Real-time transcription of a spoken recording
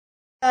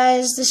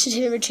Guys, this is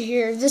Richard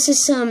here. This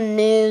is some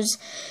news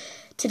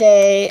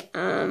today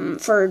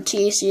for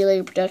TAC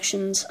Lego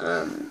Productions.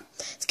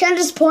 It's kind of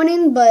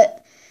disappointing,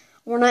 but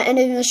we're not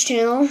ending this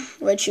channel,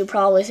 which you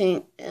probably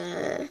think.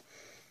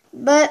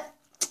 But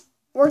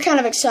we're kind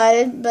of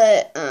excited.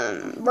 But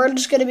we're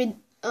just gonna be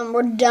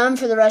we're done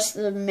for the rest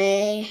of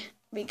May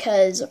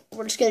because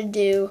we're just gonna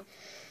do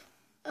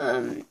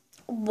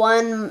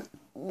 1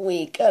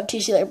 week of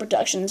TAC Lego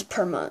Productions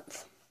per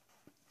month.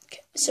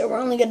 So we're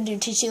only going to do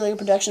TAC Lego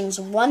Productions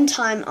one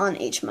time on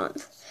each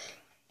month.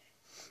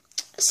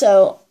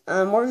 So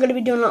we're going to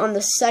be doing it on the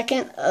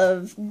 2nd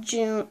of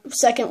June,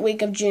 2nd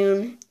week of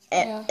June.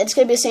 Yeah. It's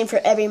going to be the same for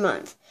every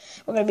month.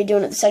 We're going to be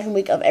doing it the 2nd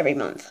week of every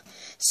month.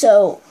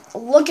 So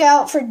look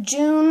out for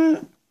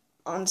June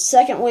on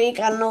 2nd week.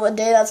 I don't know what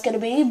day that's going to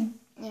be.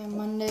 Yeah,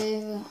 Monday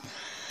the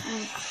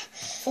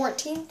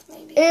 14th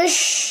maybe.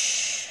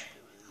 Ish.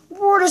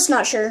 We're just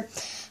not sure.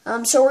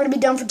 So we're going to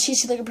be done for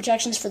TAC Lego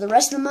Productions for the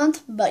rest of the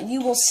month, but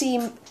you will see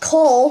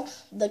Cole,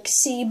 but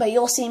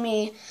you'll see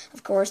me,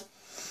 of course,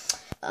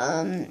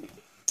 in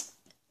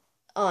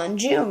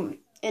June.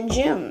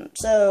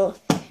 So,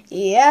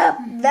 yeah,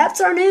 that's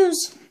our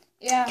news.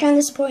 Yeah. Kind of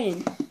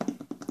disappointing.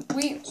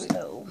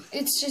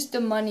 It's just a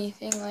money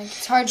thing. Like,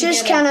 it's hard to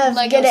just kind of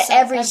get it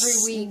every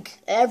week.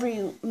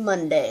 Every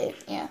Monday.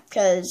 Yeah.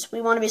 Because we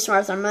want to be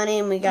smart with our money,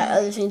 and we got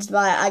other things to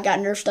buy. I got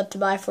Nerf stuff to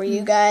buy for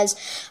you guys.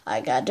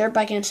 I got dirt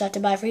bike and stuff to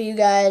buy for you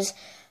guys.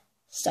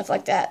 Stuff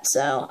like that.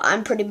 So,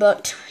 I'm pretty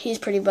booked. He's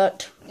pretty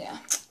booked. Yeah.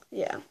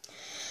 Yeah.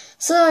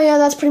 So, yeah,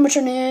 that's pretty much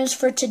our news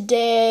for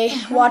today.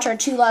 Watch our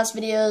 2 last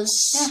videos.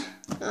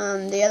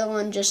 Yeah. The other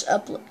one just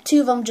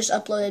 2 of them just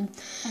uploaded.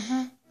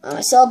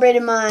 I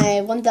celebrated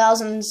my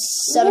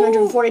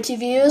 1,742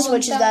 views,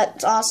 which is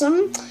that's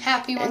awesome.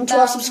 Happy 1,000 and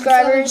 12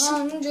 subscribers.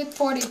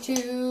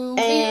 142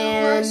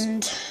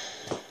 and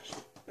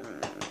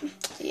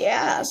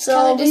yeah, so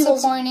kind of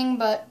disappointing,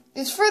 but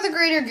it's for the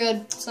greater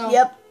good. So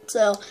yep.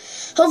 So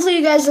hopefully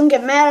you guys don't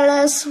get mad at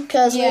us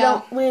because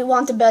we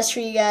want the best for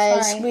you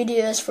guys. Sorry. We do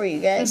this for you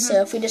guys.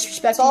 So if we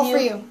disrespect it's all for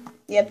you.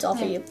 Yep, it's all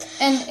for you.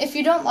 And if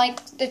you don't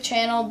like the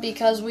channel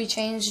because we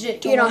changed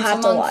it to you don't once have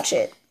a to month, watch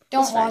it.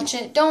 Don't watch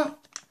it.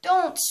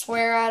 Don't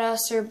swear at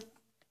us or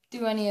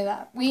do any of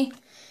that.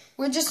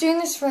 We're just doing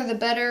this for the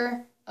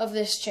better of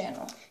this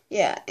channel.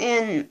 Yeah,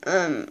 and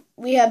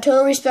we have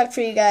total respect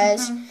for you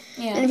guys.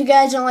 Yeah. And if you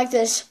guys don't like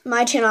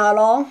my channel at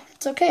all,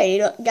 it's okay.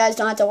 You guys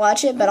don't have to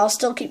watch it, but I'll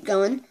still keep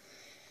going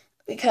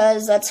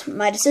because that's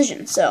my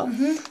decision. So,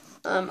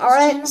 all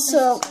right.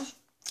 So,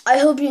 I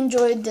hope you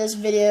enjoyed this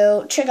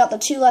video. Check out the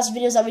 2 last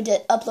videos that we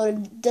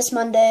uploaded this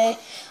Monday.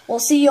 We'll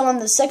see you on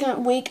the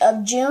 2nd week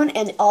of June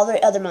and all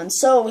the other months.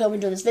 So, we hope you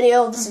enjoyed this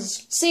video. This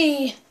is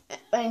TAC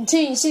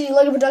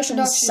Lego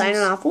Productions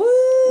signing off. Woo!